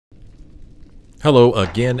Hello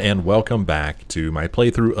again and welcome back to my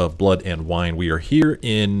playthrough of Blood and Wine. We are here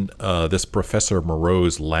in this Professor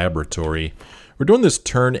Moreau's laboratory. We're doing this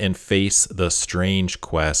turn and face the strange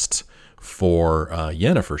quest for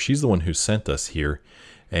Yennefer. She's the one who sent us here.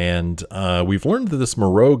 And we've learned that this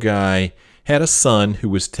Moreau guy had a son who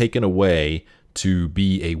was taken away to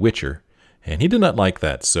be a witcher. And he did not like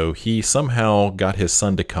that, so he somehow got his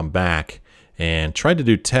son to come back and tried to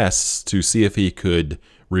do tests to see if he could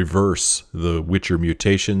reverse the Witcher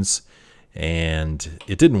mutations, and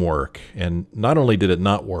it didn't work. And not only did it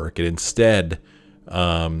not work, it instead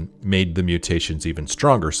made the mutations even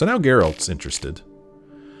stronger. So now Geralt's interested.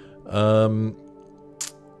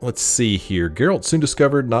 Let's see here. Geralt soon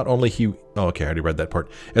discovered not only he... Oh, okay, I already read that part.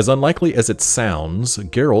 As unlikely as it sounds,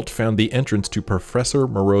 Geralt found the entrance to Professor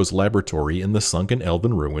Moreau's laboratory in the sunken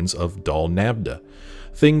elven ruins of Dal Navda.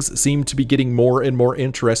 Things seemed to be getting more and more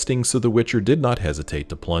interesting, so the Witcher did not hesitate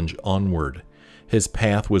to plunge onward. His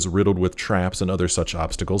path was riddled with traps and other such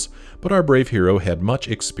obstacles, but our brave hero had much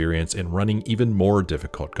experience in running even more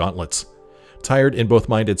difficult gauntlets. Tired in both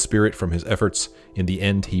mind and spirit from his efforts, in the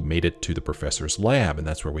end he made it to the professor's lab, and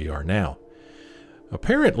that's where we are now.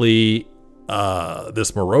 Apparently,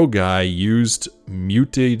 this Moreau guy used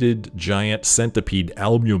mutated giant centipede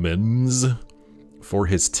albumens for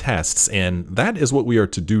his tests, and that is what we are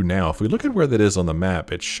to do now. If we look at where that is on the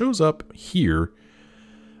map, it shows up here.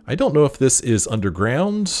 I don't know if this is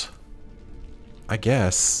underground. I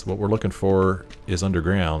guess what we're looking for is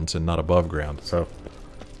underground and not above ground, so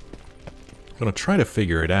I'm gonna try to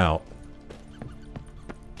figure it out.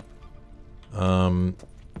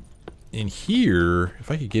 In here,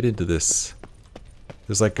 if I could get into this,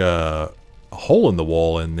 there's like a hole in the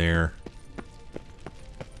wall in there.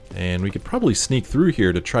 And we could probably sneak through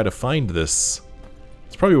here to try to find this.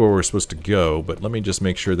 It's probably where we're supposed to go, but let me just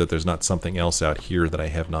make sure that there's not something else out here that I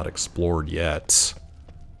have not explored yet.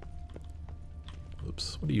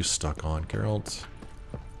 Oops, what are you stuck on, Geralt?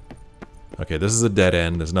 Okay, this is a dead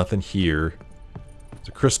end. There's nothing here. There's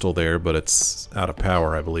a crystal there, but it's out of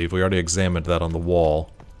power, I believe. We already examined that on the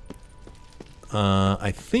wall.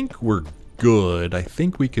 I think we're good. I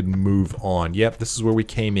think we could move on. Yep, this is where we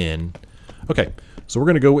came in. Okay. So we're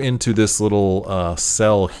going to go into this little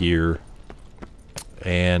cell here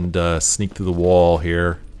and sneak through the wall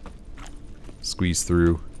here. Squeeze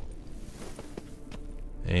through.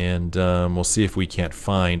 And we'll see if we can't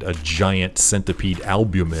find a giant centipede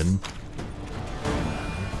albumen.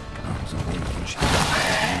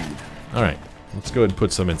 Alright, let's go ahead and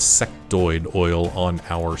put some insectoid oil on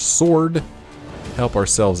our sword. Help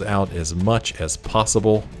ourselves out as much as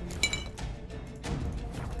possible.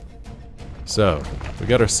 So, we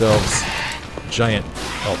got ourselves a giant,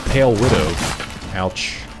 pale widow.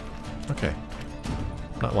 Ouch. Okay.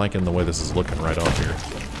 Not liking the way this is looking right off here.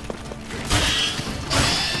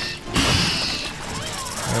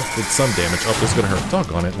 Well, did some damage. Oh, this is gonna hurt.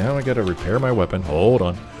 Doggone it. Now I gotta repair my weapon. Hold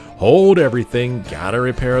on. Hold everything. Gotta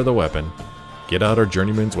repair the weapon. Get out our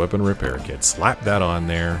Journeyman's Weapon Repair Kit. Slap that on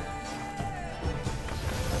there.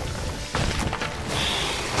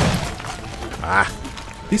 Ah.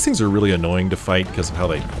 These things are really annoying to fight because of how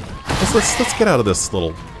they... Let's get out of this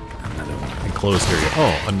little enclosed area.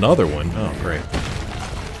 Oh, another one. Oh, great.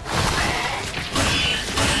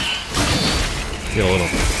 Get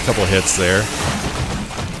a couple of hits there.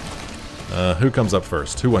 Who comes up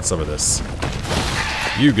first? Who wants some of this?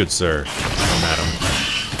 You, good sir. Come at him.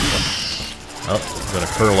 Oh, gonna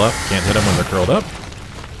curl up. Can't hit them when they're curled up.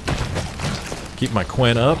 Keep my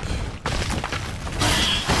Quen up.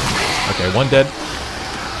 Okay, one dead.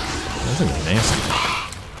 That's nasty.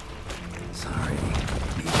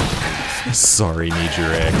 Sorry, need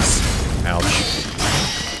your eggs. Ouch.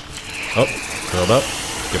 Oh, curled up.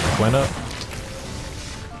 Get my Quen up.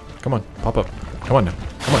 Come on, pop up. Come on now.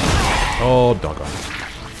 Come on. Oh, doggone.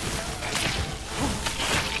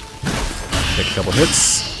 Take a couple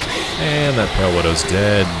hits. And that Pale Widow's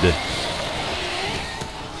dead.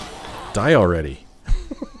 Die already.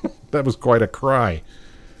 That was quite a cry.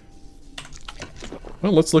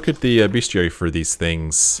 Well, let's look at the bestiary for these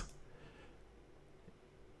things.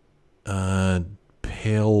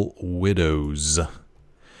 Pale Widows.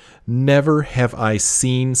 Never have I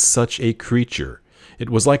seen such a creature. It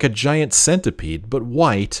was like a giant centipede, but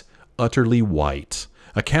white, utterly white.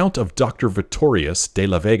 Account of Dr. Vittorius de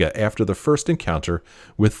la Vega after the first encounter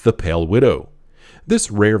with the Pale Widow. This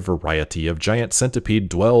rare variety of giant centipede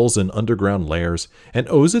dwells in underground lairs and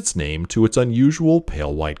owes its name to its unusual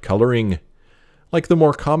pale white coloring. Like the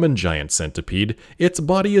more common giant centipede, its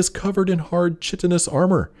body is covered in hard chitinous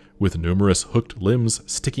armor, with numerous hooked limbs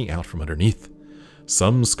sticking out from underneath.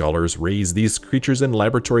 Some scholars raise these creatures in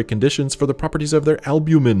laboratory conditions for the properties of their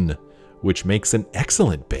albumen, which makes an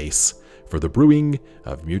excellent base for the brewing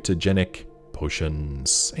of mutagenic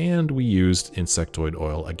potions. And we used insectoid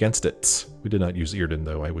oil against it. We did not use Irden,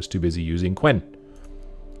 though. I was too busy using Quen.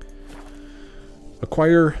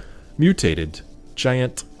 Acquire mutated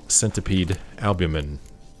giant centipede albumen.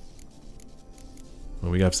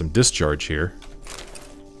 Well, we have some discharge here.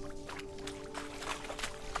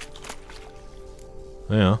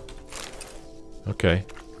 Yeah. Okay.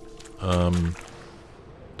 Do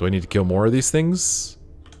I need to kill more of these things?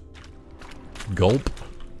 Gulp.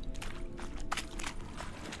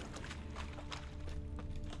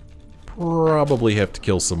 Probably have to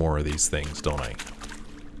kill some more of these things, don't I?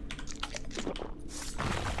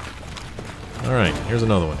 Alright, here's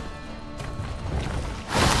another one.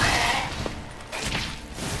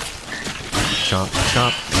 Chop,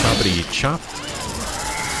 chop, choppity chop.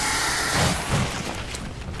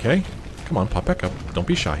 Okay. Come on, pop back up. Don't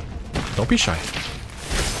be shy. Don't be shy.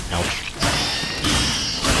 Ouch.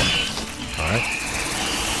 Alright.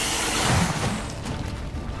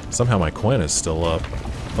 Somehow my Quen is still up.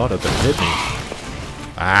 Thought it hit me.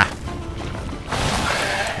 Ah!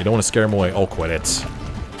 You don't want to scare him away. Oh, quit it.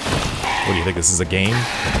 What do you think, this is a game? Alright,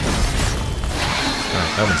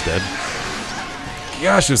 that one's dead.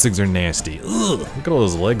 Gosh, those things are nasty. Ugh! Look at all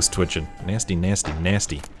those legs twitching. Nasty, nasty,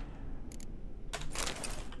 nasty.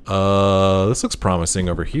 This looks promising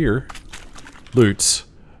over here. Loot.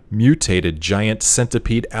 Mutated giant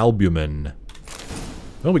centipede albumen.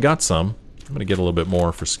 Well, we got some. I'm gonna get a little bit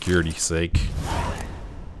more for security's sake.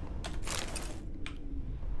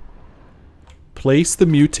 Place the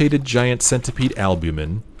mutated giant centipede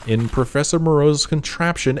albumen in Professor Moreau's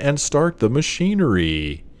contraption and start the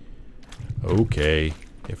machinery. Okay,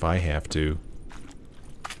 if I have to.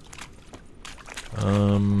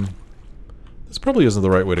 This probably isn't the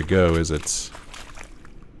right way to go, is it?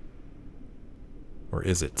 Or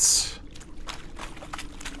is it?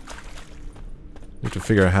 We have to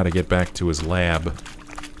figure out how to get back to his lab.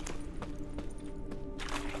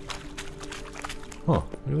 Huh,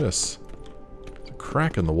 look at this. There's a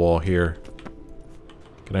crack in the wall here.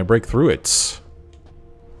 Can I break through it?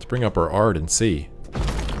 Let's bring up our art and see.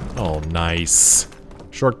 Oh, nice.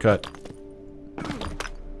 Shortcut.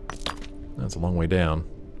 That's a long way down.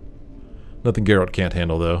 Nothing Geralt can't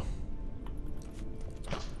handle, though.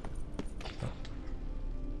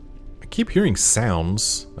 I keep hearing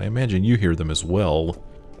sounds. I imagine you hear them as well.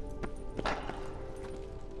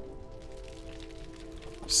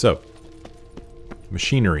 So.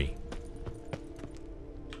 Machinery.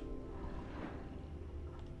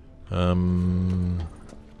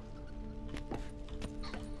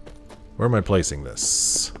 Where am I placing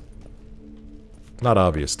this? Not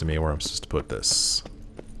obvious to me where I'm supposed to put this.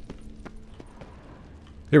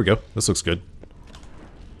 Here we go. This looks good.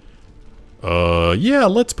 Yeah,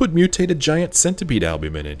 let's put mutated giant centipede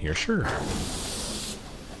albumen in here, sure.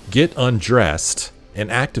 Get undressed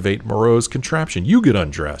and activate Moreau's contraption. You get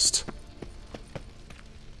undressed.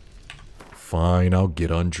 Fine, I'll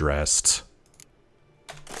get undressed.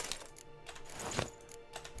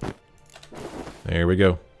 There we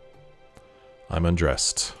go. I'm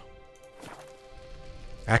undressed.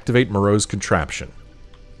 Activate Moreau's contraption.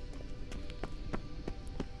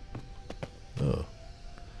 Ugh.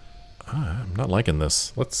 I'm not liking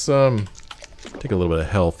this. Let's take a little bit of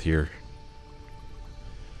health here.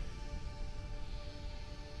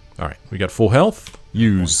 Alright, we got full health.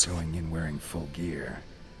 Use. Going in wearing full gear.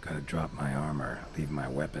 Gotta drop my armor, leave my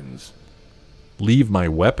weapons. Leave my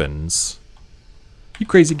weapons? You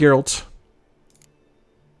crazy, Geralt.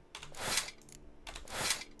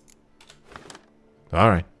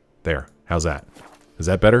 Alright, there. How's that? Is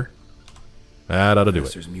that better? That ought to do it.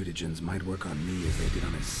 Professor's mutagens might work on me as they did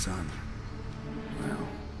on his son. Well,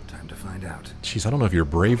 time to find out. Jeez, I don't know if you're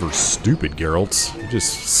brave or stupid, Geralt. You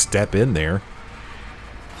just step in there.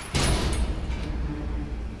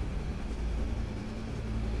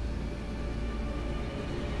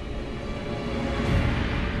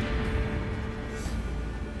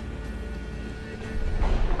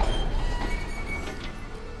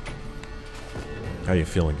 How you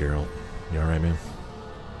feeling, Geralt? You alright, man?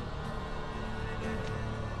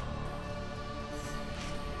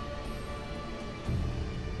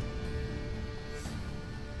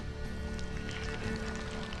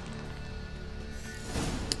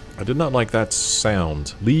 I did not like that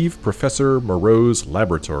sound. Leave Professor Moreau's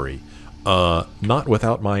laboratory. Not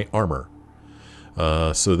without my armor.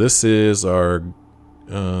 So this is our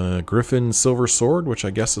Griffin Silver Sword, which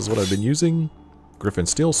I guess is what I've been using. Griffin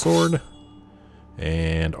Steel Sword.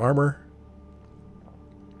 And armor.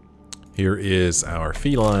 Here is our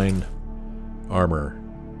feline armor.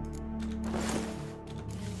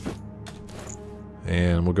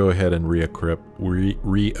 And we'll go ahead and re-equip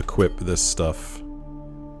this stuff.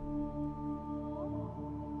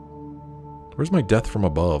 Where's my death from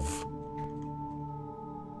above?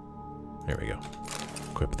 There we go.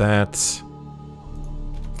 Equip that.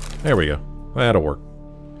 There we go. That'll work.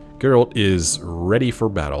 Geralt is ready for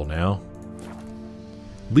battle now.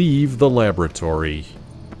 Leave the laboratory.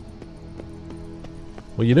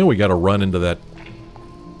 Well, you know we gotta run into that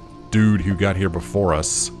dude who got here before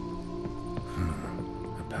us.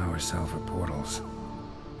 A power cell for portals.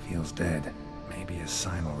 Feels dead. Maybe a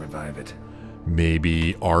sign will revive it.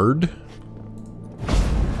 Maybe Ard?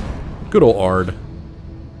 Good old Ard.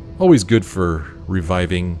 Always good for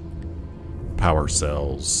reviving power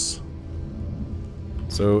cells.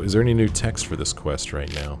 So, is there any new text for this quest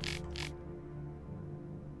right now?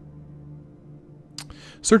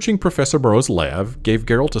 Searching Professor Moreau's lab gave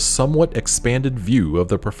Geralt a somewhat expanded view of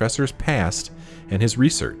the professor's past and his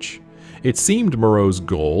research. It seemed Moreau's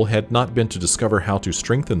goal had not been to discover how to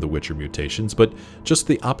strengthen the Witcher mutations, but just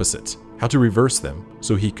the opposite, how to reverse them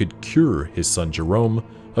so he could cure his son Jerome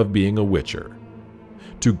of being a Witcher.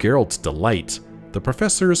 To Geralt's delight, the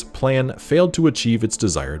professor's plan failed to achieve its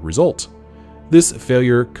desired result. This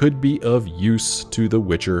failure could be of use to the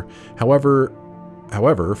Witcher, however,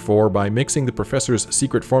 for by mixing the professor's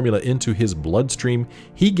secret formula into his bloodstream,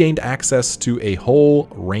 he gained access to a whole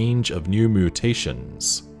range of new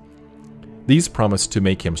mutations. These promised to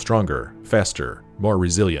make him stronger, faster, more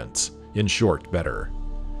resilient, in short, better.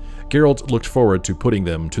 Geralt looked forward to putting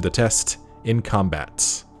them to the test in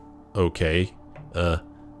combat. Okay,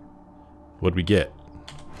 what'd we get?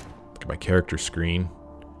 Look at my character screen.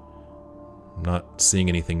 I'm not seeing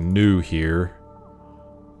anything new here.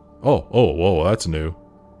 Oh, whoa, that's new.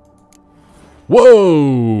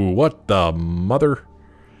 Whoa! What the mother?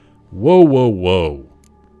 Whoa.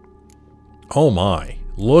 Oh my.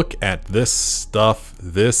 Look at this stuff.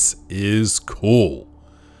 This is cool.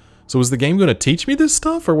 So is the game going to teach me this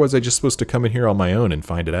stuff, or was I just supposed to come in here on my own and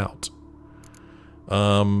find it out?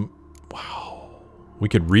 Wow. We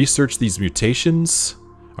could research these mutations.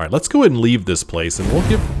 Alright, let's go ahead and leave this place, and we'll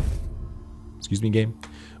give... Excuse me, game?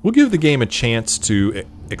 We'll give the game a chance to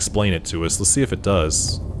explain it to us. Let's see if it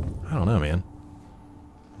does. I don't know, man.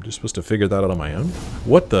 I'm just supposed to figure that out on my own?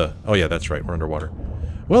 What the... Oh yeah, that's right, we're underwater.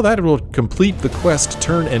 Well, that will complete the quest,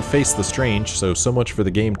 Turn and Face the Strange, so much for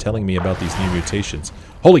the game telling me about these new mutations.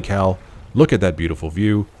 Holy cow, look at that beautiful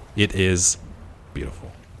view. It is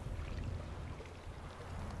beautiful.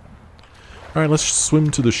 Alright, let's swim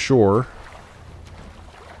to the shore.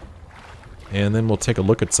 And then we'll take a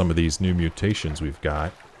look at some of these new mutations we've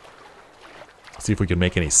got. See if we can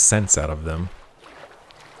make any sense out of them.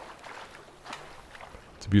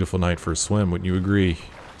 It's a beautiful night for a swim, wouldn't you agree?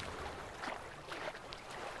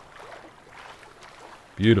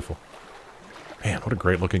 Beautiful. Man, what a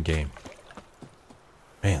great looking game.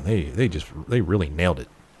 Man, they really nailed it.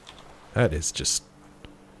 That is just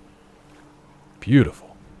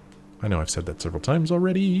beautiful. I know I've said that several times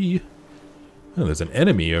already. Oh, there's an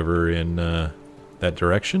enemy over in that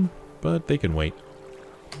direction, but they can wait.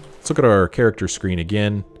 Let's look at our character screen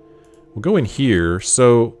again. We'll go in here.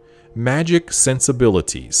 So, magic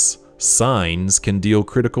sensibilities. Signs can deal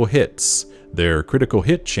critical hits. Their critical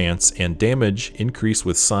hit chance and damage increase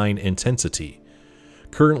with sign intensity.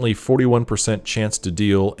 Currently 41% chance to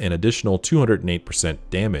deal an additional 208%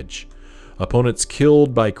 damage. Opponents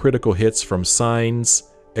killed by critical hits from signs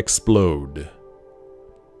explode.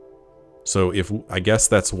 So I guess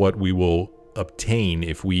that's what we will obtain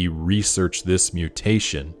if we research this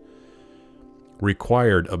mutation.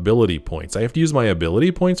 Required ability points. I have to use my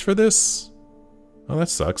ability points for this? Oh, that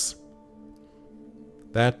sucks.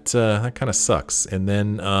 That kind of sucks. And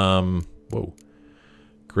then, whoa.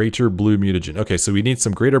 Greater blue mutagen. Okay, so we need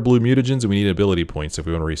some greater blue mutagens and we need ability points if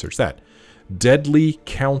we want to research that. Deadly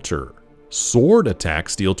counter. Sword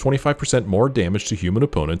attacks deal 25% more damage to human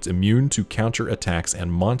opponents, immune to counter attacks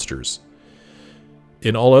and monsters.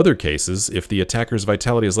 In all other cases, if the attacker's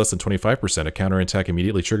vitality is less than 25%, a counterattack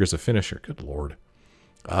immediately triggers a finisher. Good lord.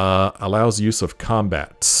 Allows use of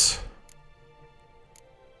combat.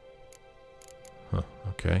 Huh,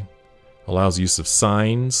 okay. Allows use of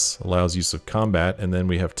signs, allows use of combat, and then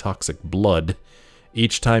we have toxic blood.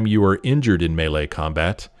 Each time you are injured in melee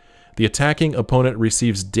combat, the attacking opponent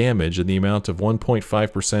receives damage in the amount of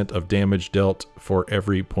 1.5% of damage dealt for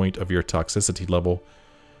every point of your toxicity level.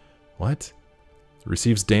 What?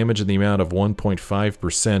 Receives damage in the amount of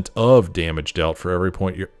 1.5% of damage dealt for every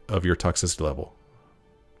point of your toxicity level.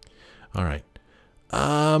 Alright.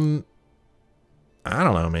 I don't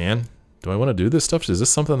know, man. Do I want to do this stuff? Is this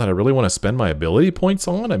something that I really want to spend my ability points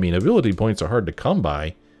on? I mean, ability points are hard to come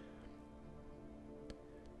by.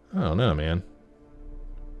 I don't know, man.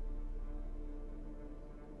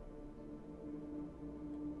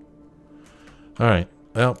 Alright,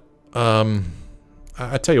 well,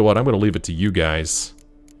 I tell you what, I'm going to leave it to you guys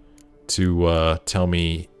to tell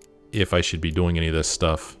me if I should be doing any of this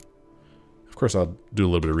stuff. Of course, I'll do a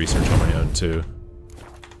little bit of research on my own, too.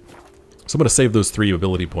 So I'm going to save those 3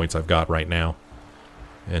 ability points I've got right now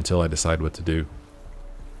until I decide what to do.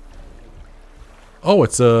 Oh,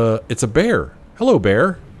 it's a bear. Hello,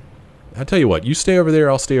 bear. I tell you what, you stay over there,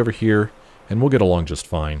 I'll stay over here, and we'll get along just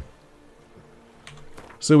fine.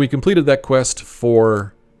 So we completed that quest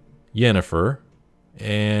for Yennefer,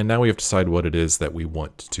 and now we have to decide what it is that we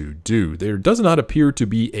want to do. There does not appear to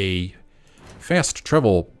be a fast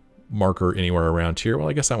travel marker anywhere around here. Well,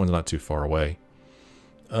 I guess that one's not too far away.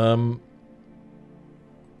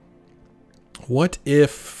 What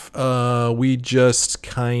if we just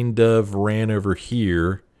kind of ran over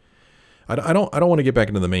here? I don't want to get back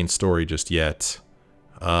into the main story just yet.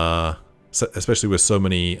 Especially with so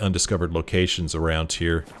many undiscovered locations around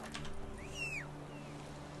here.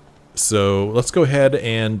 So let's go ahead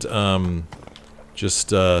and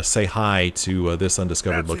just say hi to this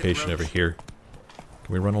undiscovered location over here.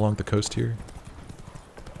 Can we run along the coast here?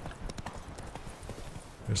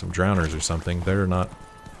 There's some drowners or something. They're not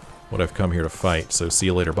what I've come here to fight, so see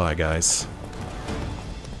you later. Bye, guys.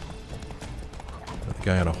 Got the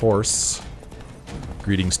guy on a horse.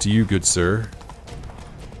 Greetings to you, good sir.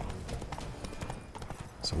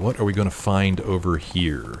 So what are we going to find over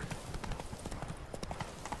here?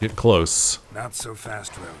 Get close. Not so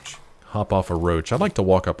fast, Roach. Hop off a roach. I'd like to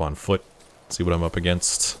walk up on foot. See what I'm up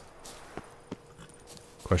against.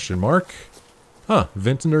 Question mark. Huh,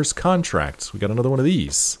 Vintner's contract. We got another one of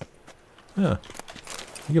these. Huh.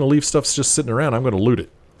 You're going to leave stuff just sitting around. I'm going to loot it.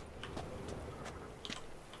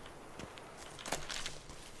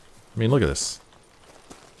 I mean, look at this.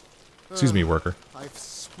 Excuse me, worker. I've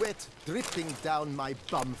sweat dripping down my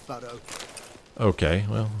bum furrow. Okay,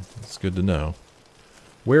 well, that's good to know.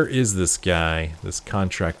 Where is this guy, this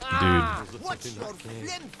contract dude? What's your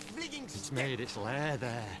flim-fligging It's step? made its lair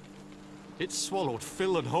there. It's swallowed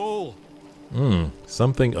Phil and whole.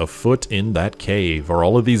 Something afoot in that cave. Are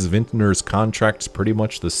all of these Vintner's contracts pretty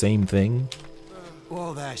much the same thing?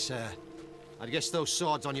 Whoa there, sir. I guess those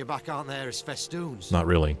swords on your back aren't there as festoons. Not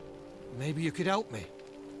really. Maybe you could help me.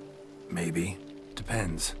 Maybe.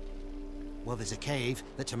 Depends. Well, there's a cave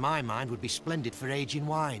that to my mind would be splendid for aging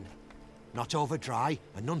wine. Not over dry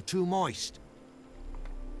and none too moist.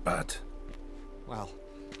 But Well,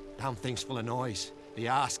 damn thing's full of noise. The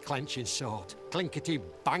arse-clenching sort. Clinkety,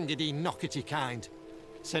 bangety, knockety kind.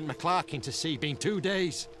 Sent McClark in to sea, been 2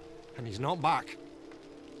 days. And he's not back.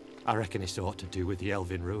 I reckon it's aught to do with the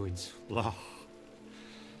elven ruins. Blah.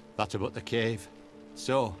 That about the cave.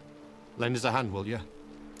 So, lend us a hand, will you?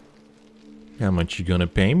 How much you gonna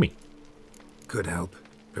pay me? could help,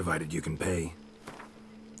 provided you can pay.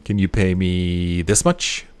 Can you pay me this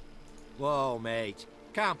much? Whoa, mate.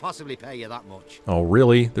 Can't possibly pay you that much. Oh,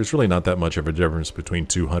 really? There's really not that much of a difference between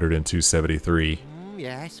 200 and 273.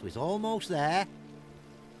 Yes, we're almost there.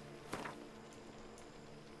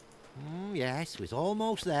 Yes, we're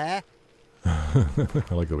almost there. I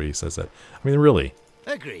like the way he says that. I mean, really.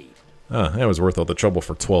 Agreed. That was worth all the trouble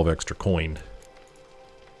for 12 extra coin.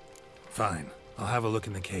 Fine. I'll have a look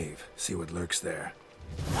in the cave, see what lurks there.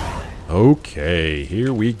 Okay,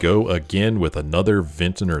 here we go again with another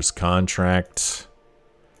Vintner's contract.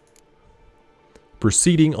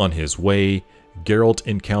 Proceeding on his way, Geralt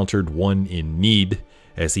encountered one in need,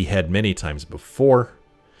 as he had many times before.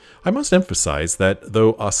 I must emphasize that,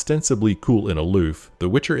 though ostensibly cool and aloof, the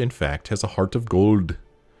Witcher in fact has a heart of gold.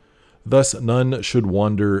 Thus, none should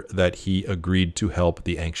wonder that he agreed to help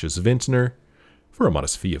the anxious Vintner, for a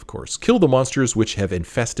modest fee of course, kill the monsters which have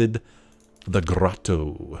infested the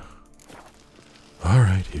grotto.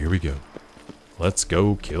 Alright, here we go. Let's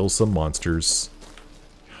go kill some monsters.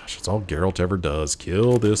 Gosh, it's all Geralt ever does.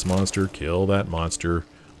 Kill this monster, kill that monster,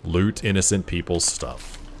 loot innocent people's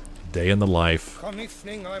stuff. Day in the life. Come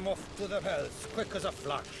evening, I'm off to the hells, quick as a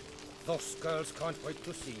flash. Those girls can't wait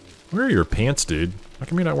to see me. Where are your pants, dude? How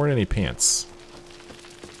come you're not wearing any pants?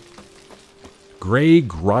 Gray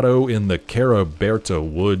Grotto in the Caraberto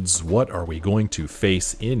Woods. What are we going to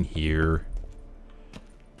face in here?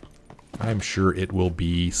 I'm sure it will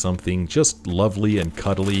be something just lovely and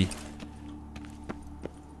cuddly.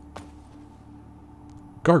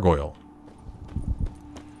 Gargoyle.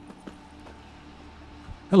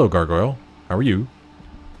 Hello, Gargoyle. How are you?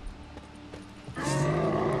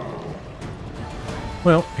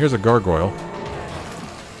 Well, here's a gargoyle.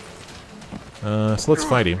 So let's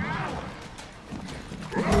fight him.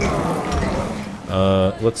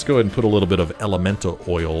 Let's go ahead and put a little bit of elemental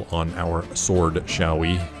oil on our sword, shall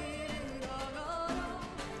we?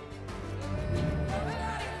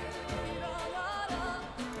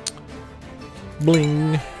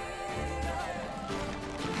 Bling.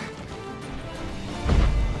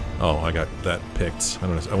 Oh, I got that picked. I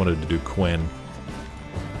wanted to do Quen.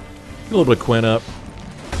 Get a little bit of Quen up.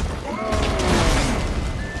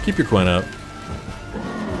 Keep your Quen up.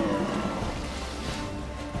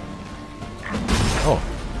 Oh,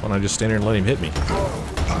 why don't I just stand here and let him hit me?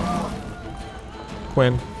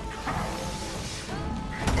 Quen.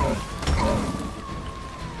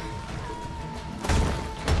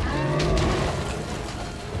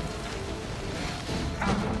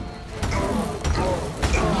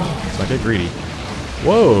 Get greedy.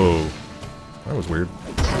 Whoa! That was weird.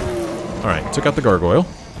 Alright, took out the gargoyle.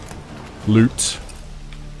 Loot.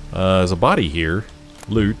 There's a body here.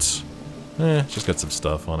 Loot. Just got some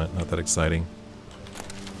stuff on it. Not that exciting.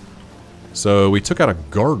 So, we took out a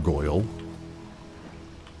gargoyle.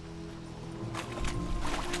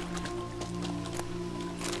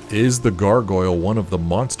 Is the gargoyle one of the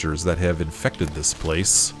monsters that have infected this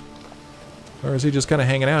place? Or is he just kind of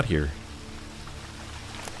hanging out here?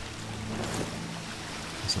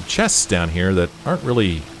 Some chests down here that aren't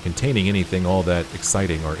really containing anything all that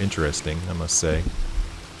exciting or interesting, I must say.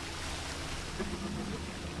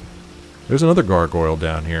 There's another gargoyle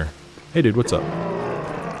down here. Hey dude, what's up?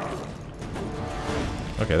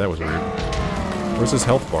 Okay, that was weird. Where's his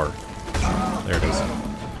health bar? There it is.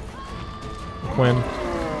 Quen.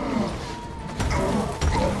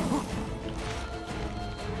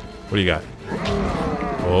 What do you got?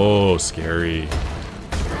 Oh, scary.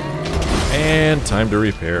 And time to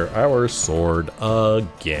repair our sword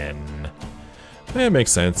again. That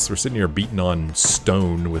makes sense. We're sitting here beating on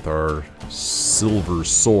stone with our silver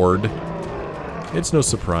sword. It's no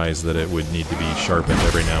surprise that it would need to be sharpened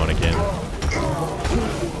every now and again.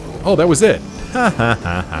 Oh, that was it. Ha ha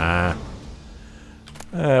ha ha.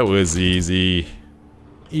 That was easy.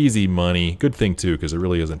 Easy money. Good thing too, because it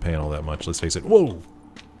really isn't paying all that much. Let's face it. Whoa!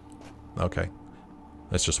 Okay.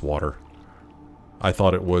 That's just water. I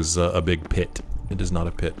thought it was a big pit. It is not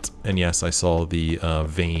a pit. And yes, I saw the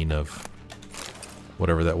vein of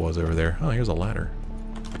whatever that was over there. Oh, here's a ladder.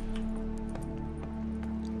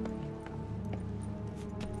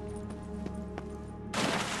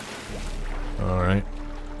 Alright.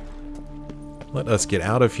 Let us get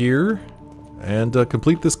out of here and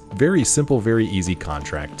complete this very simple, very easy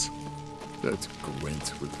contract. That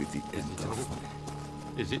Gwent will be the end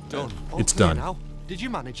of. Is it done? It's done. Now? Did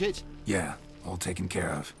you manage it? Yeah, all taken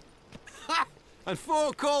care of. Ha! And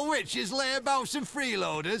 4 cold witches layabouts and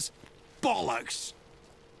freeloaders? Bollocks!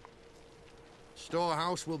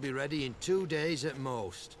 Storehouse will be ready in 2 days at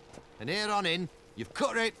most. And here on in, you've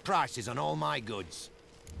cut rate prices on all my goods.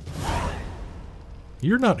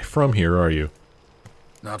 You're not from here, are you?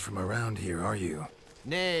 Not from around here, are you?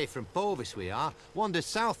 Nay, from Povis we are. Wandered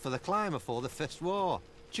south for the climb afore the First War.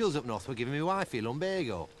 Chills up north were giving me wifey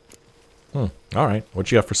lumbago. Alright,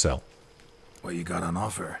 what you got for sale? What you got on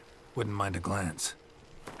offer? Wouldn't mind a glance.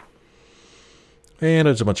 And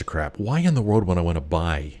it's a bunch of crap. Why in the world would I want to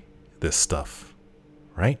buy this stuff?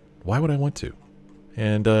 Right? Why would I want to?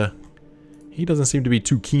 And, he doesn't seem to be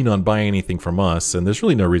too keen on buying anything from us, and there's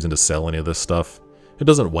really no reason to sell any of this stuff. It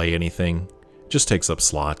doesn't weigh anything. It just takes up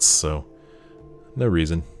slots, so no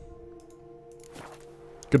reason.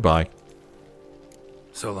 Goodbye.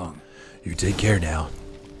 So long. You take care now.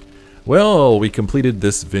 Well, we completed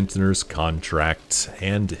this Vintner's contract,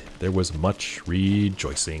 and there was much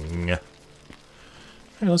rejoicing. Alright,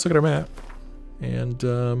 let's look at our map.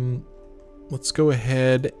 And, let's go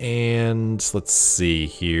ahead and let's see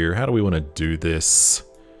here. How do we want to do this?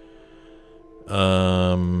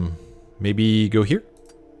 Maybe go here?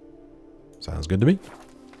 Sounds good to me.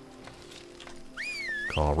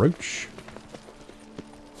 Call Roach.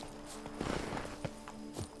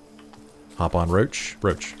 Hop on Roach.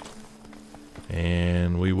 Roach.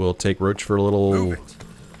 And we will take Roach for a little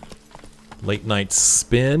late night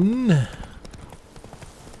spin.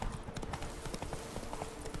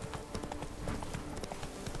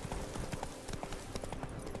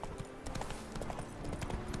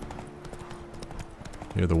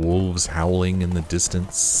 Hear the wolves howling in the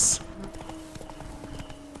distance.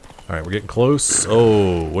 Alright, we're getting close.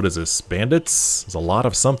 Oh, what is this? Bandits? There's a lot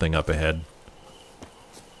of something up ahead.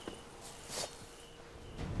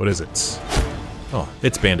 What is it? Oh,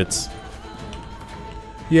 it's bandits.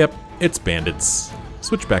 Yep, it's bandits.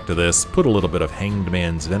 Switch back to this, put a little bit of Hanged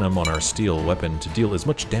Man's Venom on our steel weapon to deal as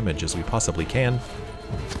much damage as we possibly can.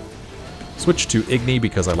 Switch to Igni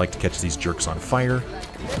because I like to catch these jerks on fire.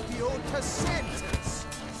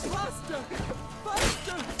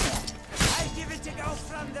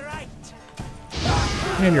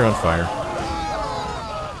 And you're on fire.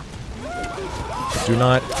 Do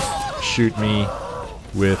not shoot me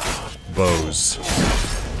with bows.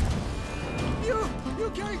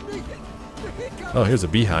 Oh, here's a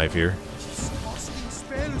beehive here.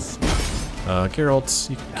 Geralt,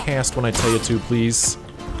 you cast when I tell you to, please.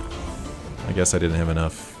 I guess I didn't have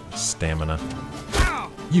enough stamina.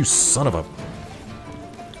 You son of a...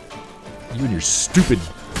 You and your stupid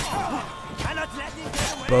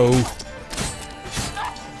bow.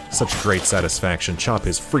 Such great satisfaction. Chop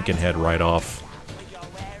his freaking head right off.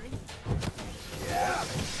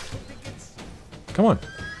 Come on.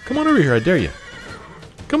 Come on over here, I dare you.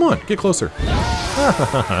 Come on, get closer.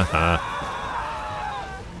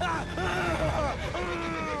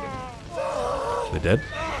 They dead?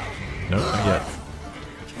 No, not yet.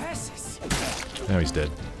 Now he's dead.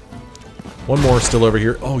 One more still over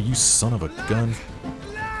here. Oh, you son of a gun.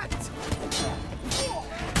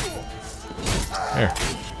 There.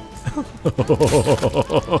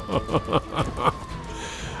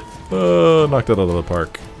 Knocked it out of the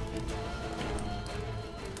park.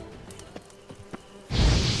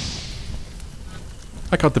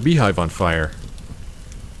 I caught the beehive on fire.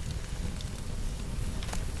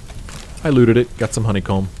 I looted it, got some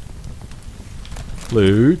honeycomb.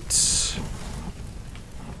 Loot.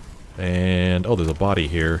 And, oh, there's a body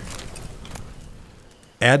here.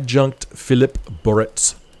 Adjunct Philip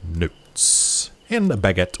Boret's notes. And a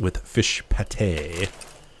baguette with fish pâté.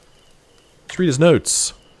 Let's read his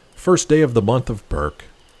notes. First day of the month of Burke.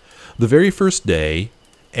 The very first day,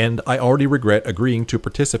 and I already regret agreeing to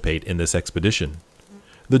participate in this expedition.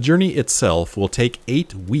 The journey itself will take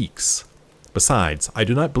 8 weeks. Besides, I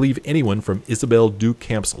do not believe anyone from Isabel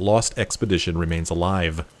Ducamp's lost expedition remains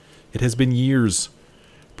alive. It has been years.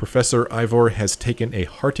 Professor Ivor has taken a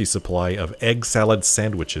hearty supply of egg salad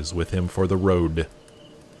sandwiches with him for the road.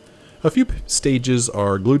 A few stages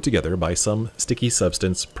are glued together by some sticky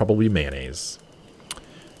substance, probably mayonnaise.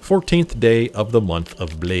 14th day of the month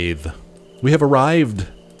of Blythe. We have arrived.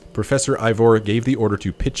 Professor Ivor gave the order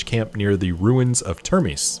to pitch camp near the ruins of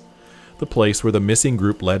Termis, the place where the missing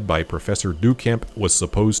group led by Professor Ducamp was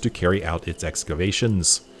supposed to carry out its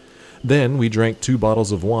excavations. Then we drank 2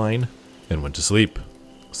 bottles of wine and went to sleep.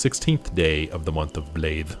 16th day of the month of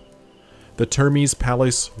Blythe. The Termes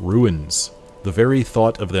Palace ruins. The very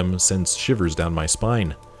thought of them sends shivers down my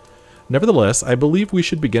spine. Nevertheless, I believe we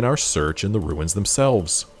should begin our search in the ruins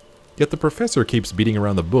themselves. Yet the professor keeps beating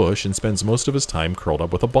around the bush and spends most of his time curled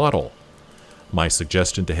up with a bottle. My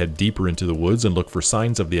suggestion to head deeper into the woods and look for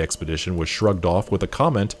signs of the expedition was shrugged off with a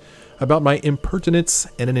comment about my impertinence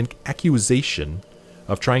and an accusation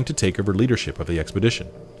of trying to take over leadership of the expedition.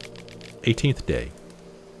 18th day.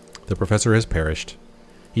 The professor has perished.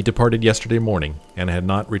 He departed yesterday morning and had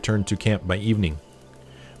not returned to camp by evening.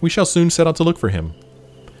 We shall soon set out to look for him.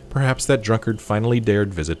 Perhaps that drunkard finally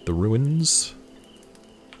dared visit the ruins.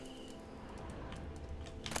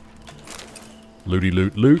 Looty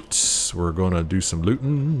loot loot. We're gonna do some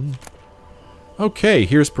looting. Okay,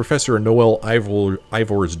 here's Professor Noel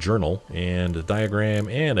Ivor's journal and a diagram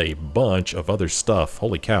and a bunch of other stuff.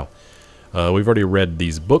 Holy cow. We've already read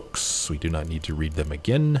these books. We do not need to read them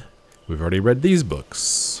again. We've already read these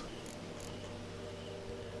books.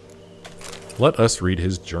 Let us read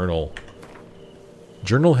his journal.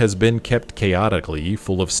 Journal has been kept chaotically,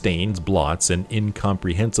 full of stains, blots, and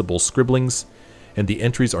incomprehensible scribblings, and the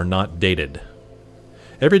entries are not dated.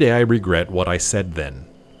 Every day I regret what I said then.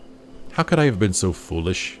 How could I have been so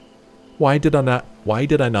foolish? Why did I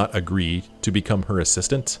not agree to become her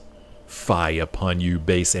assistant? Fie upon you,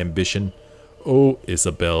 base ambition. Oh,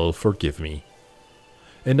 Isabel, forgive me.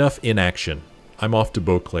 Enough inaction. I'm off to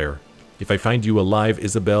Beauclair. If I find you alive,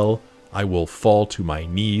 Isabel, I will fall to my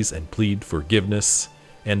knees and plead forgiveness.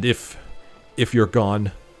 And if you're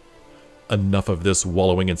gone, enough of this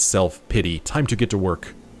wallowing in self-pity. Time to get to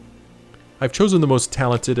work. I've chosen the most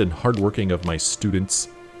talented and hardworking of my students,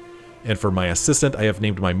 and for my assistant I have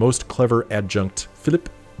named my most clever adjunct, Philip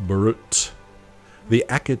Barut.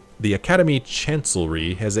 The Academy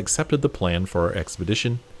Chancellery has accepted the plan for our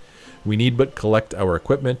expedition. We need but collect our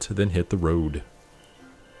equipment, then hit the road.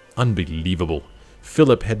 Unbelievable.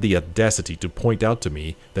 Philip had the audacity to point out to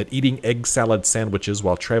me that eating egg salad sandwiches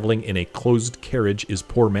while traveling in a closed carriage is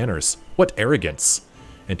poor manners. What arrogance!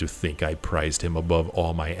 And to think I prized him above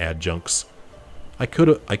all my adjuncts. I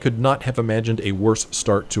could not have imagined a worse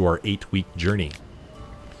start to our 8-week journey.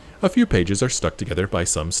 A few pages are stuck together by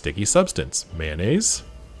some sticky substance. Mayonnaise?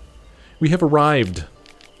 We have arrived.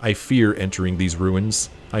 I fear entering these ruins.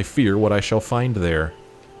 I fear what I shall find there.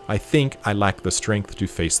 I think I lack the strength to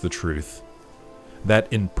face the truth. That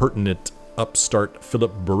impertinent upstart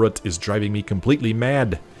Philip Burrett is driving me completely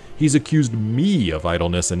mad. He's accused me of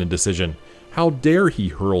idleness and indecision. How dare he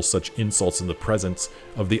hurl such insults in the presence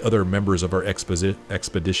of the other members of our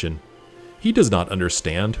expedition? He does not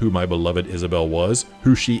understand who my beloved Isabel was,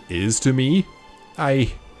 who she is to me.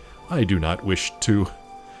 I do not wish to.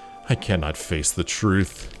 I cannot face the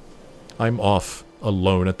truth. I'm off,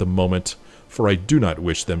 alone at the moment, for I do not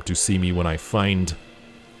wish them to see me when I find.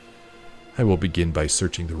 I will begin by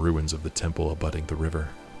searching the ruins of the temple abutting the river.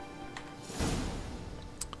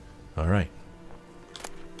 Alright.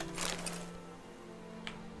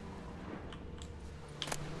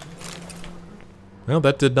 Well,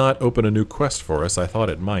 that did not open a new quest for us. I thought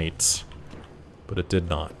it might, but it did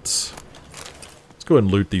not. Let's go ahead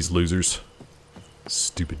and loot these losers.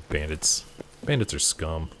 Stupid bandits. Bandits are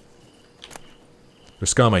scum. They're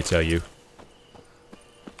scum, I tell you.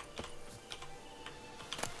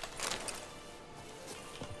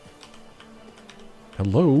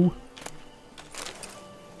 Hello?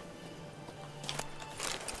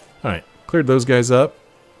 Alright, cleared those guys up.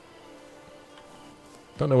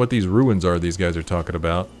 Don't know what these ruins are these guys are talking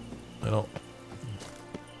about. I don't...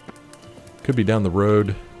 Could be down the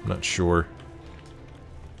road. I'm not sure.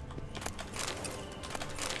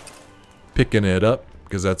 Picking it up,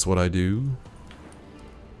 because that's what I do.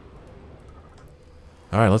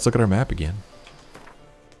 Alright, let's look at our map again.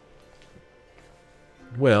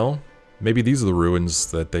 Well, maybe these are the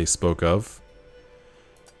ruins that they spoke of.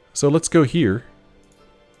 So let's go here.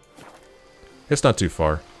 It's not too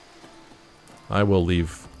far. I will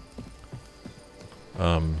leave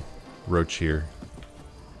Roach here.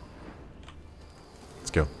 Let's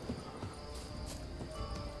go.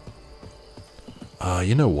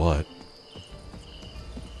 You know what?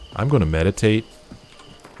 I'm going to meditate.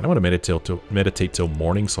 I want to meditate till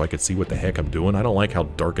morning so I can see what the heck I'm doing. I don't like how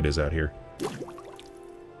dark it is out here.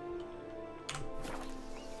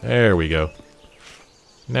 There we go.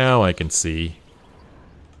 Now I can see.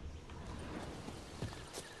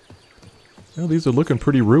 Well, these are looking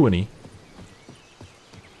pretty ruiny.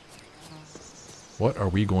 What are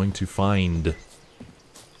we going to find?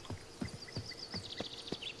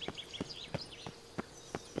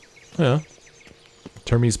 Yeah.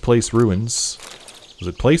 Termes Place ruins. Was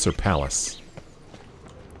it place or palace?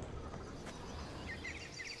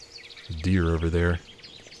 Deer over there.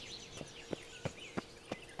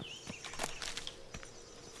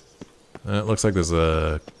 It looks like there's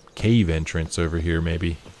a cave entrance over here,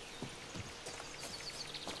 maybe.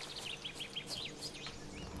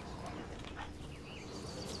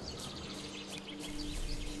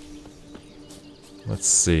 Let's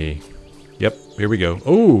see. Yep, here we go.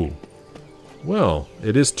 Oh! Well,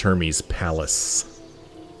 it is Termes Palace.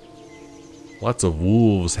 Lots of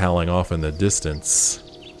wolves howling off in the distance.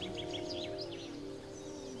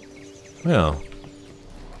 Well,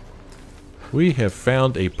 we have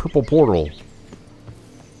found a purple portal.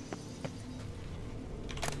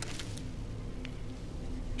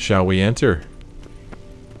 Shall we enter?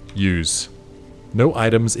 Use. No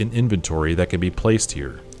items in inventory that can be placed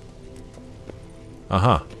here.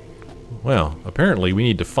 Aha. Well, apparently we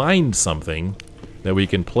need to find something that we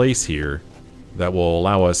can place here that will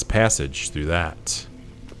allow us passage through that.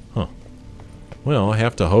 Huh. Well, I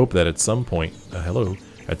have to hope that at some point... hello.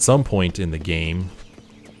 At some point in the game,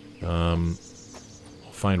 we'll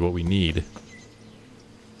find what we need.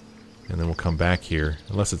 And then we'll come back here.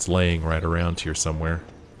 Unless it's laying right around here somewhere.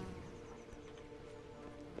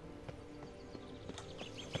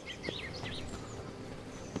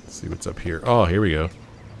 Let's see what's up here. Oh, here we go.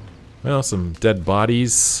 Well, some dead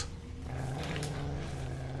bodies.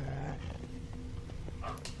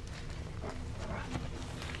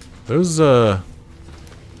 Those,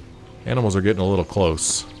 animals are getting a little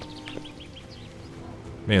close.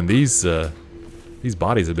 Man, these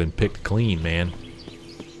bodies have been picked clean, man.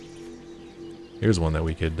 Here's one that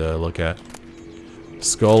we could look at.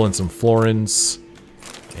 Skull and some florins.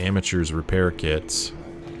 Amateur's repair kits.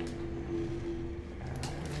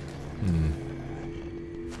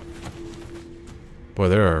 Boy,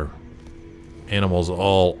 there are animals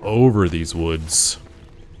all over these woods.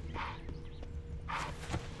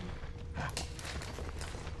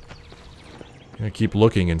 Gonna keep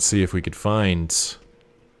looking and see if we could find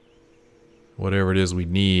whatever it is we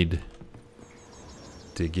need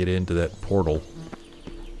to get into that portal.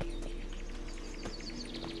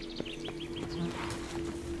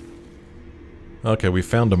 Okay, we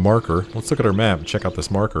found a marker. Let's look at our map and check out this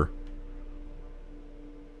marker.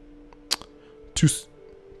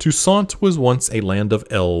 Toussaint was once a land of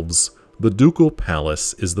elves. The ducal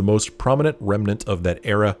palace is the most prominent remnant of that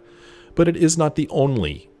era, but it is not the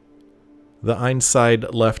only. The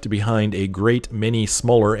Einside left behind a great many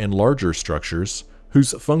smaller and larger structures,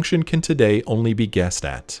 whose function can today only be guessed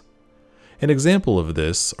at. An example of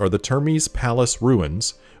this are the Termes Palace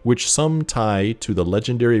ruins, which some tie to the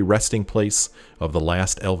legendary resting place of the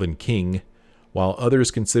last elven king, while others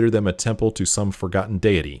consider them a temple to some forgotten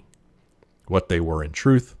deity. What they were in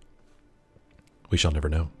truth, we shall never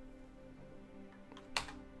know.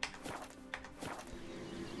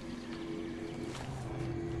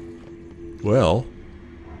 Well,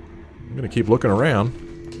 I'm going to keep looking around.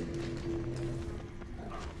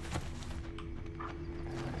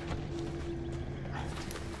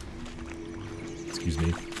 Excuse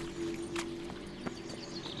me.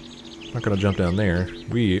 Not going to jump down there.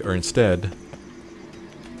 We are instead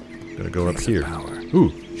going to go up here. Power.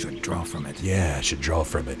 Ooh. Should draw from it. Yeah, I should draw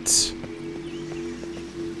from it.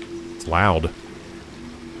 It's loud.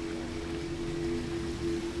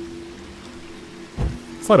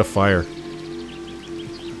 Let's light a fire.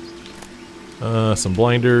 Some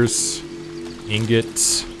blinders.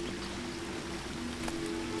 Ingot.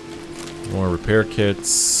 More repair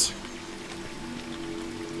kits.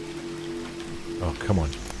 Oh, come on.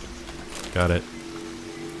 Got it.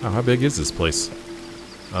 Oh, how big is this place?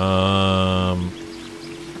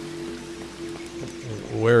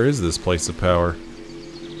 Where is this place of power?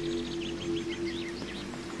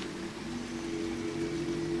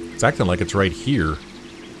 It's acting like it's right here.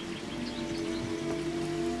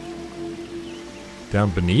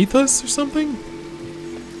 Down beneath us or something?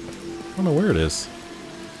 I don't know where it is.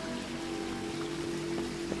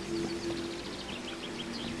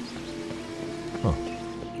 Huh.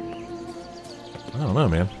 I don't know,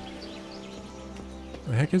 man. What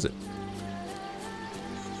the heck is it?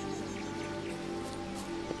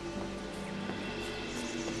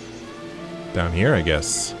 Down here, I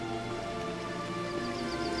guess.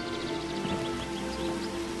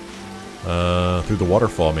 Through the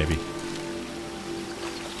waterfall, maybe.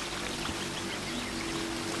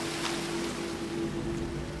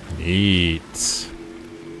 Neat.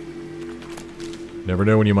 Never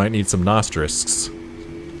know when you might need some nostrix.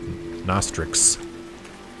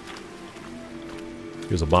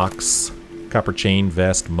 Here's a box. Copper chain,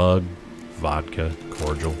 vest, mug, vodka,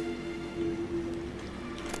 cordial.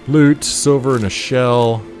 Loot, silver in a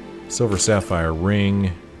shell, silver sapphire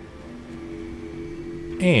ring.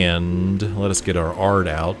 And let us get our art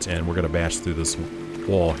out, and we're going to bash through this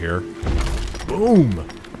wall here. Boom!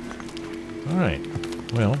 Alright,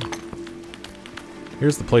 well,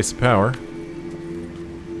 here's the place of power.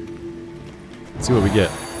 Let's see what we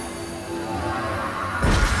get.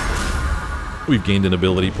 We've gained an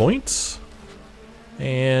ability point.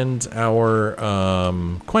 And our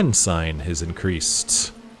Quen sign has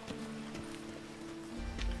increased.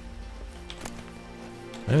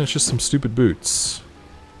 And it's just some stupid boots.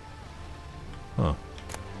 Huh.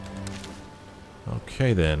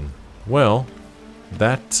 Okay then. Well,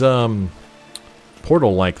 that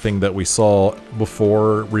portal-like thing that we saw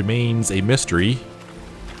before remains a mystery.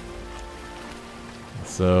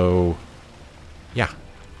 So, yeah.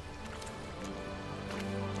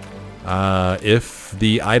 If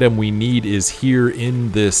the item we need is here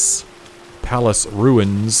in this palace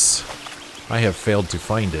ruins, I have failed to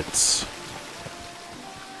find it.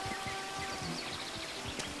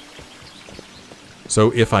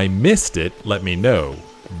 So if I missed it, let me know.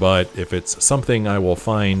 But if it's something I will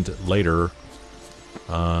find later,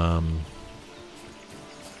 I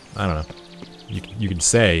don't know. You could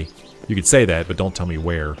say that, but don't tell me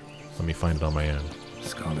where. Let me find it on my own.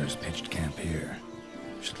 Scholars pitched camp here.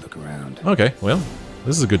 Should look around. Okay, well,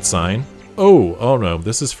 this is a good sign. Oh no,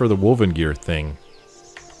 this is for the woven gear thing.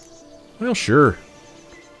 Well, sure.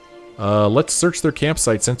 Let's search their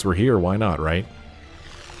campsite since we're here. Why not, right?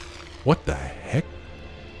 What the heck?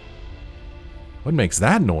 What makes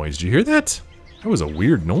that noise? Did you hear that? That was a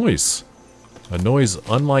weird noise. A noise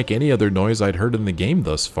unlike any other noise I'd heard in the game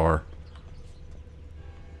thus far.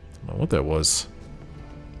 I don't know what that was.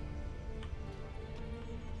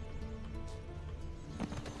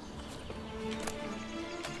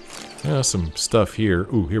 Yeah, some stuff here.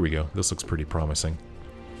 Ooh, here we go. This looks pretty promising.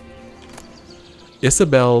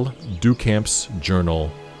 Isabelle Ducamp's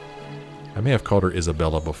journal. I may have called her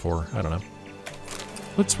Isabella before. I don't know.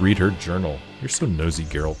 Let's read her journal. You're so nosy,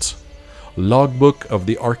 Geralt. Logbook of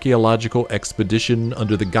the Archaeological Expedition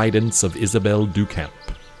under the guidance of Isabelle Ducamp.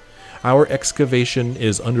 Our excavation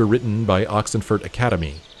is underwritten by Oxenfurt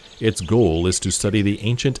Academy. Its goal is to study the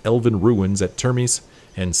ancient elven ruins at Termes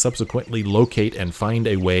and subsequently locate and find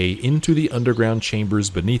a way into the underground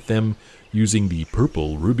chambers beneath them using the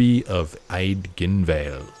purple ruby of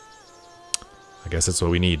Eidgenvale. I guess that's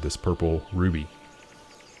what we need, this purple ruby.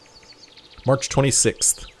 March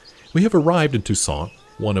 26th. We have arrived in Toussaint,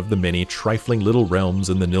 one of the many trifling little realms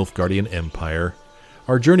in the Nilfgaardian Empire.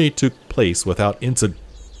 Our journey took place without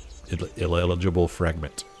illegible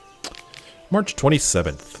fragment. March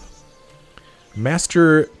 27th.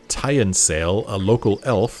 Master Tyensail, a local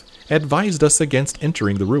elf, advised us against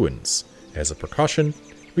entering the ruins. As a precaution,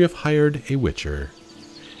 we have hired a witcher.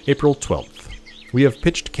 April 12th. We have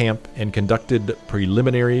pitched camp and conducted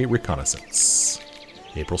preliminary reconnaissance.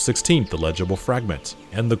 April 16th, illegible fragment,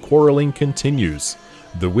 and the quarreling continues.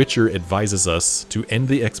 The Witcher advises us to end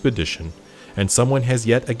the expedition, and someone has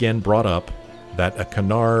yet again brought up that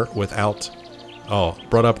canard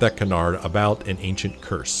about an ancient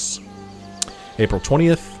curse. April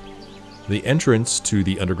 20th, the entrance to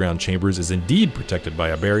the underground chambers is indeed protected by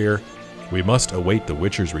a barrier. We must await the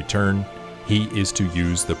Witcher's return. He is to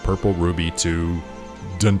use the purple ruby to...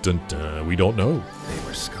 Dun dun dun, we don't know. They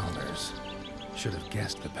were scholars. Should have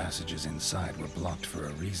guessed the passages inside were blocked for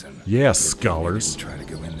a reason. Yes, scholars. Try to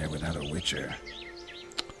go in there without a witcher.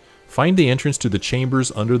 Find the entrance to the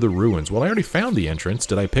chambers under the ruins. Well, I already found the entrance.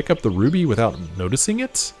 Did I pick up the ruby without noticing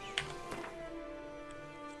it?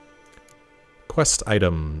 Quest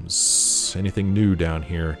items. Anything new down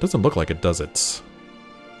here? Doesn't look like it, does it?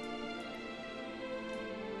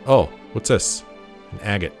 Oh, what's this? An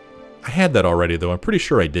agate. I had that already, though. I'm pretty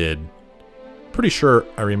sure I did. Pretty sure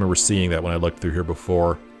I remember seeing that when I looked through here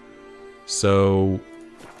before. So,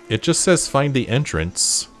 it just says find the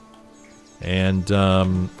entrance. And,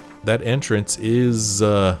 that entrance is,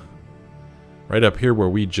 right up here where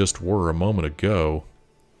we just were a moment ago.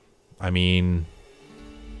 I mean...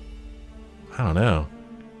 I don't know.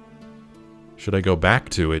 Should I go back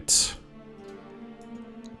to it?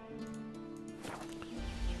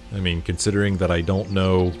 I mean, considering that I don't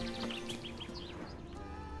know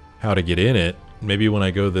how to get in it, maybe when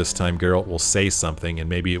I go this time, Geralt will say something and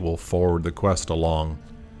maybe it will forward the quest along.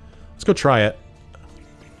 Let's go try it.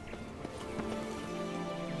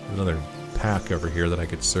 There's another pack over here that I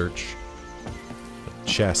could search. A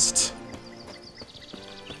chest.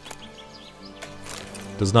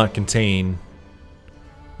 Does not contain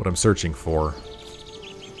what I'm searching for.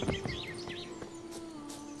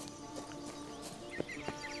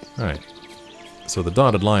 Alright. So the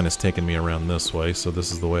dotted line has taken me around this way, so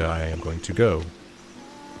this is the way I am going to go.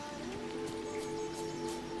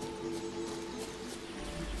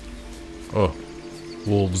 Oh.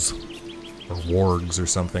 Wolves. Or wargs or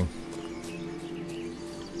something.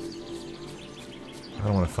 I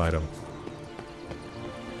don't want to fight them.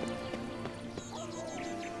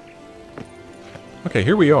 Okay,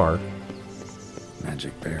 here we are.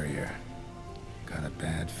 Magic barrier. Got a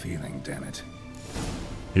bad feeling, damn it.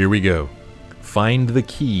 Here we go. Find the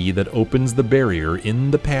key that opens the barrier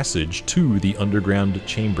in the passage to the underground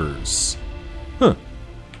chambers. Huh.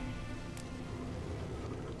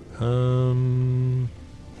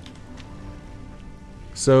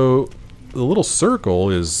 So, the little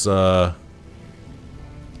circle is, right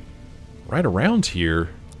around here.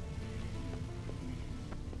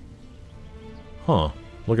 Huh.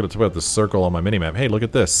 Look at it about the circle on my minimap. Hey, look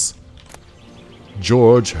at this.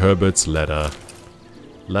 George Herbert's letter.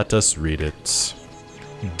 Let us read it.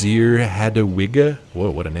 Dear Hadawigga...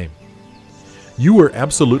 Whoa, what a name. You were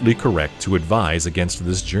absolutely correct to advise against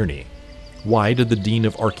this journey. Why did the Dean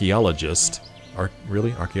of Archaeologist...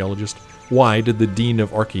 Really? Archaeologist? Why did the Dean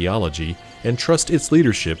of Archaeology entrust its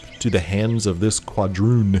leadership to the hands of this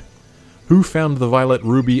quadroon? Who found the violet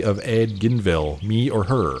ruby of Eidgenvale, me or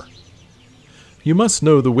her? You must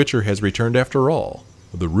know the Witcher has returned after all.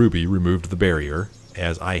 The ruby removed the barrier,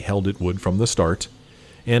 as I held it would from the start,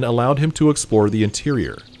 and allowed him to explore the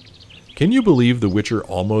interior. Can you believe the Witcher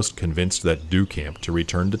almost convinced that Ducamp to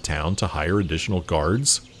return to town to hire additional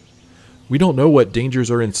guards? We don't know what dangers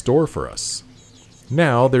are in store for us.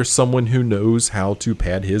 Now there's someone who knows how to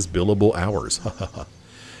pad his billable hours.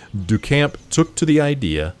 Ducamp took to the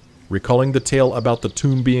idea, recalling the tale about the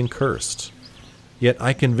tomb being cursed. Yet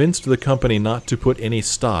I convinced the company not to put any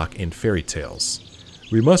stock in fairy tales.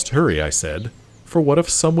 We must hurry, I said, for what if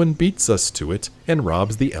someone beats us to it and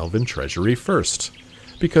robs the elven treasury first?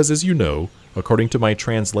 Because as you know, according to my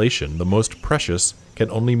translation, the most precious can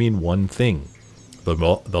only mean one thing.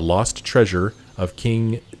 The lost treasure of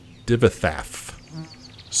King Divithaf.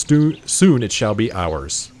 Soon it shall be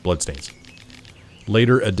ours. Bloodstains.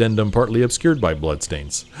 Later addendum partly obscured by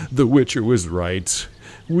bloodstains. The Witcher was right.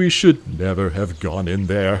 We should never have gone in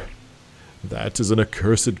there. That is an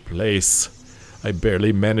accursed place. I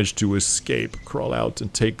barely managed to escape, crawl out,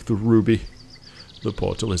 and take the ruby. The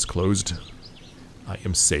portal is closed. I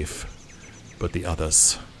am safe. But the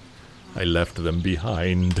others, I left them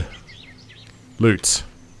behind. Loot.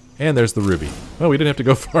 And there's the ruby. Well, we didn't have to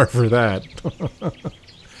go far for that.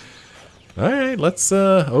 Alright, let's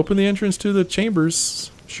open the entrance to the chambers.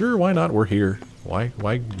 Sure, why not? We're here.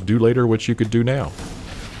 Why do later what you could do now?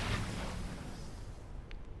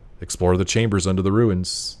 Explore the chambers under the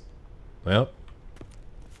ruins. Well.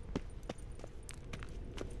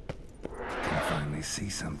 Can finally see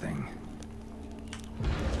something.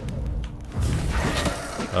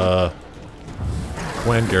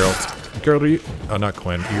 Quinn, Geralt. Geralt, are you... Oh, not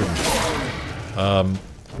Quinn.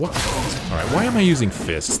 What? Alright, why am I using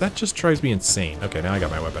fists? That just drives me insane. Okay, now I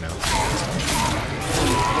got my weapon out.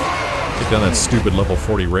 Get down that stupid level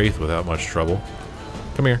 40 Wraith without much trouble.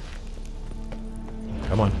 Come here.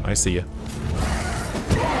 Come on, I see you.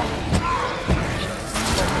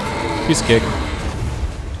 Piece of cake.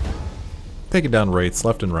 Taking down Wraiths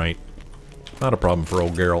left and right. Not a problem for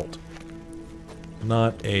old Geralt.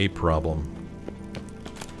 Not a problem.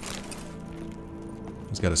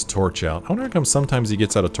 He's got his torch out. I wonder how come sometimes he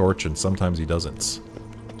gets out a torch and sometimes he doesn't.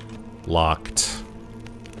 Locked.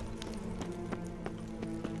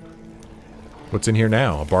 What's in here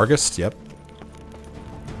now? A Barghest? Yep.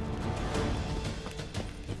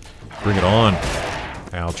 Bring it on.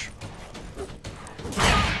 Ouch.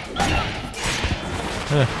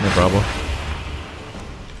 No problem.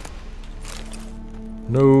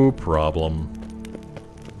 No problem.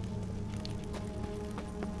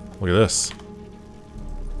 Look at this.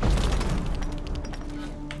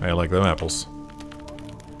 I like them apples.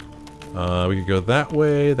 We could go that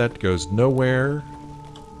way. That goes nowhere.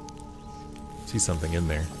 See something in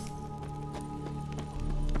there.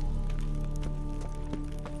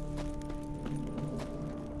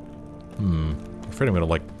 I'm afraid I'm gonna,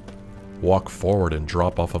 like, walk forward and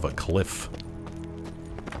drop off of a cliff.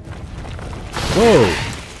 Whoa!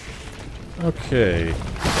 Okay.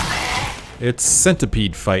 It's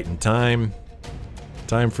centipede fighting time.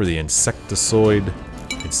 Time for the insectoid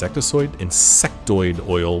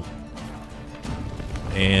oil.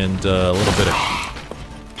 And a little bit of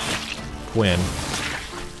Quinn.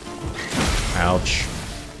 Ouch.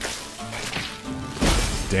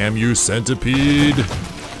 Damn you, centipede!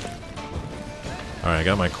 Alright, I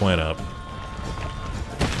got my Quinn up.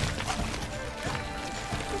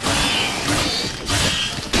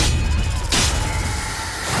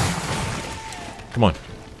 Come on.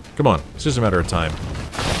 Come on. It's just a matter of time.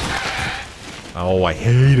 Oh, I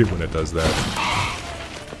hate it when it does that.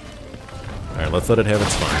 Alright, let's let it have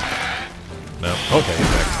its fun. No. Okay, he's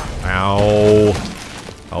back. Ow.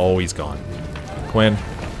 Oh, he's gone. Quinn.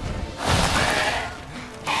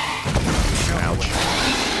 Ouch.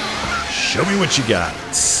 Show me what you got.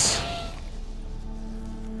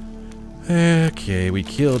 Okay, we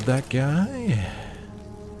killed that guy.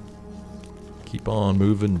 Keep on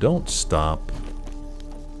moving. Don't stop.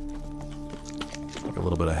 A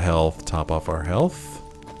little bit of health, top off our health.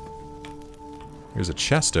 There's a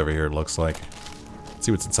chest over here, it looks like. Let's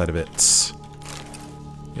see what's inside of it.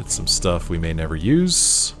 Get some stuff we may never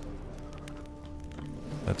use.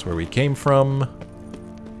 That's where we came from.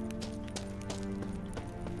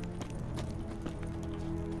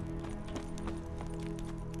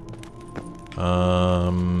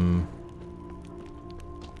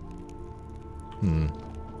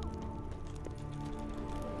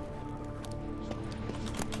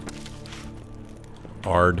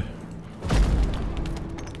 Ard.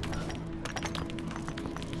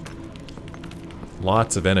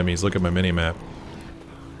 Lots of enemies. Look at my mini-map.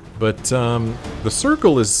 But, the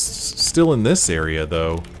circle is still in this area,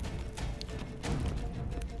 though.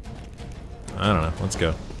 I don't know. Let's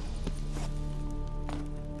go.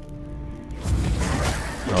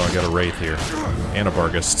 Oh, I got a Wraith here. And a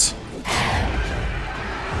Barghest.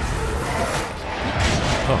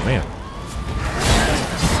 Oh, man.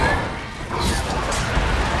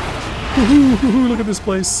 Woohoo! Look at this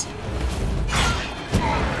place.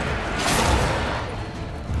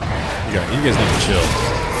 You guys need to chill.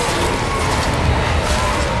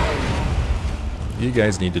 You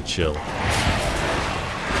guys need to chill.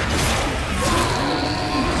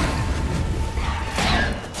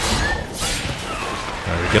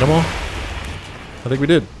 Did we get them all? I think we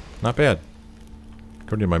did. Not bad.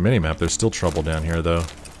 According to my mini-map, there's still trouble down here, though.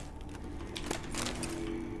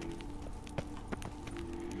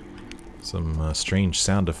 Some strange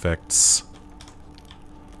sound effects.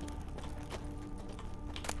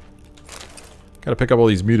 Gotta pick up all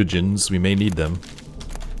these mutagens. We may need them.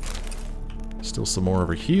 Still some more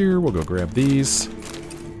over here. We'll go grab these.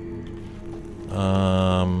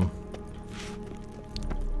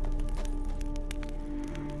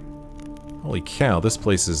 Holy cow, this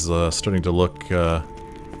place is starting to look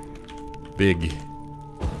big.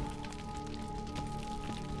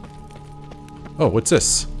 Oh, what's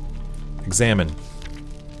this? Examine.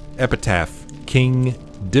 Epitaph. King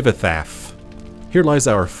Divithaf. Here lies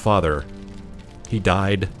our father. He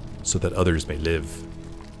died so that others may live.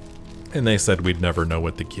 And they said we'd never know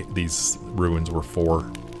what these ruins were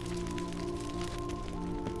for.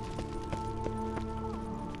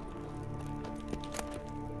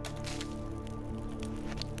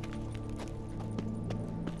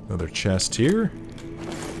 Another chest here.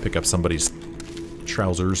 Pick up somebody's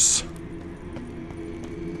trousers.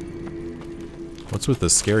 What's with the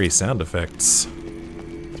scary sound effects?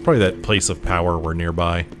 It's probably that place of power we're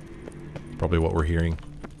nearby. Probably what we're hearing.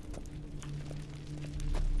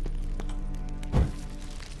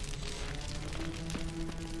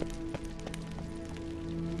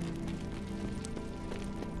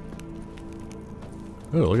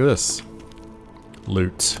 Oh, look at this.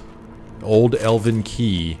 Loot. Old elven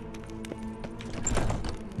key.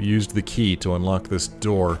 We used the key to unlock this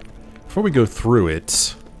door. Before we go through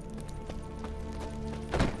it,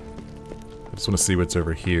 I just want to see what's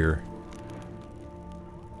over here.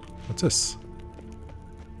 What's this?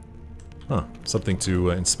 Huh, something to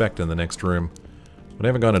inspect in the next room. But I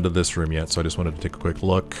haven't gone into this room yet, so I just wanted to take a quick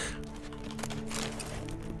look.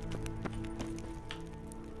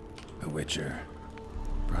 A witcher.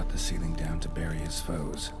 Brought the ceiling down to bury his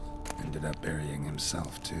foes. Ended up burying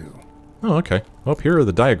himself, too. Oh, okay. Well, here are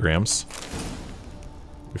the diagrams.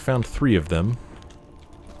 We found 3 of them.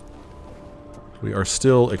 We are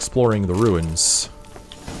still exploring the ruins.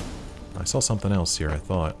 I saw something else here, I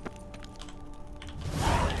thought.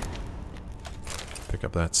 Pick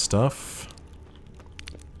up that stuff.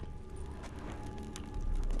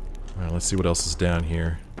 Alright, let's see what else is down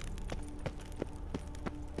here.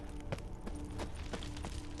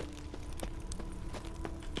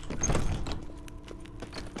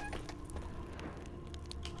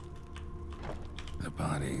 The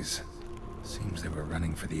bodies. Seems they were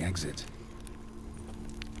running for the exit.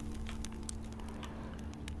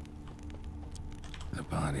 The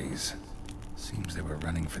bodies. Seems they were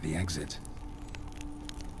running for the exit.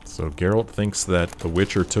 So Geralt thinks that the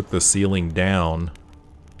Witcher took the ceiling down,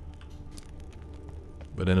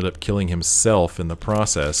 but ended up killing himself in the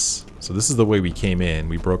process. So this is the way we came in.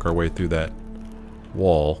 We broke our way through that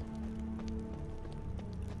wall.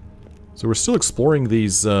 So we're still exploring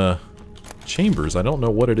these chambers. I don't know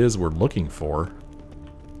what it is we're looking for.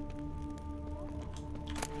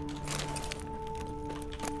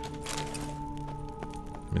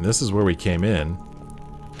 I mean, this is where we came in.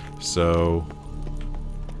 So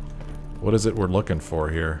what is it we're looking for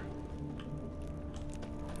here?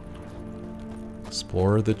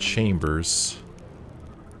 Explore the chambers.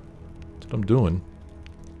 That's what I'm doing.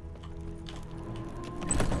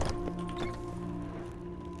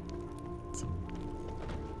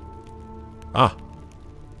 Ah!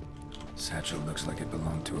 Satchel looks like it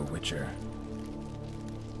belonged to a witcher.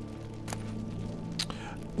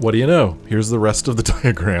 What do you know? Here's the rest of the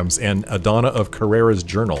diagrams and Adana of Carrera's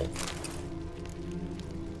journal.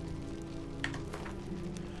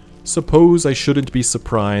 Suppose I shouldn't be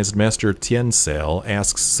surprised Master Tiensel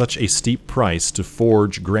asks such a steep price to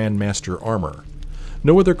forge Grandmaster armor.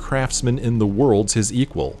 No other craftsman in the world's his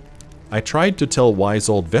equal. I tried to tell wise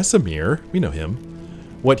old Vesemir, we know him,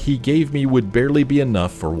 what he gave me would barely be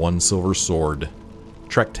enough for 1 silver sword.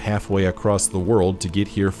 Trekked halfway across the world to get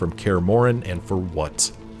here from Kaer Morhen, and for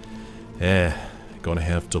what? Gonna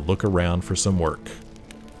have to look around for some work.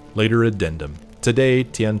 Later addendum. Today,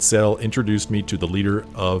 Tiensel introduced me to the leader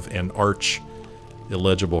of an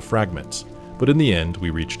illegible fragment, but in the end,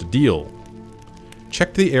 we reached a deal.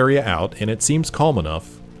 Checked the area out, and it seems calm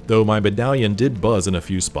enough, though my medallion did buzz in a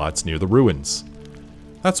few spots near the ruins.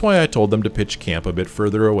 That's why I told them to pitch camp a bit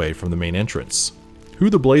further away from the main entrance.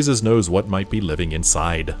 Who the blazes knows what might be living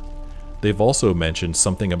inside? They've also mentioned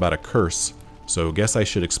something about a curse, so guess I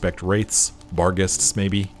should expect wraiths, barghests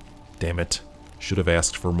maybe? Damn it, should have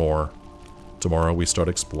asked for more. Tomorrow we start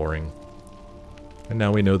exploring. And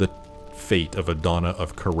now we know the fate of Adana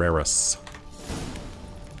of Carreras.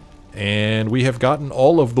 And we have gotten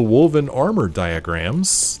all of the woven armor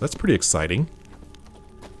diagrams. That's pretty exciting.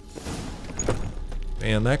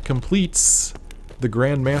 And that completes the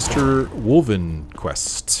Grandmaster Woven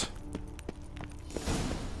quest.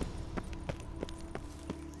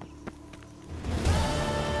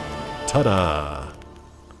 Ta-da!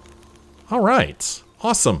 Alright,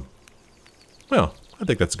 awesome. Well, I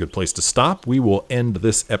think that's a good place to stop. We will end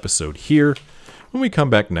this episode here. When we come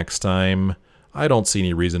back next time, I don't see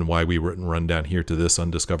any reason why we wouldn't run down here to this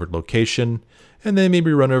undiscovered location, and then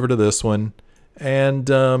maybe run over to this one, and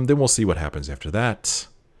then we'll see what happens after that.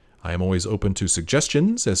 I am always open to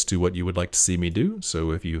suggestions as to what you would like to see me do,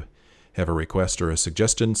 so if you have a request or a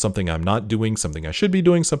suggestion, something I'm not doing, something I should be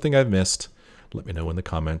doing, something I've missed, let me know in the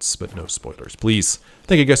comments, but no spoilers, please.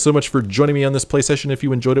 Thank you guys so much for joining me on this play session. If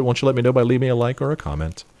you enjoyed it, won't you let me know by leaving a like or a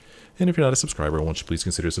comment? And if you're not a subscriber, won't you please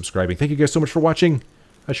consider subscribing? Thank you guys so much for watching.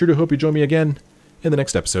 I sure do hope you join me again in the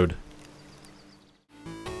next episode.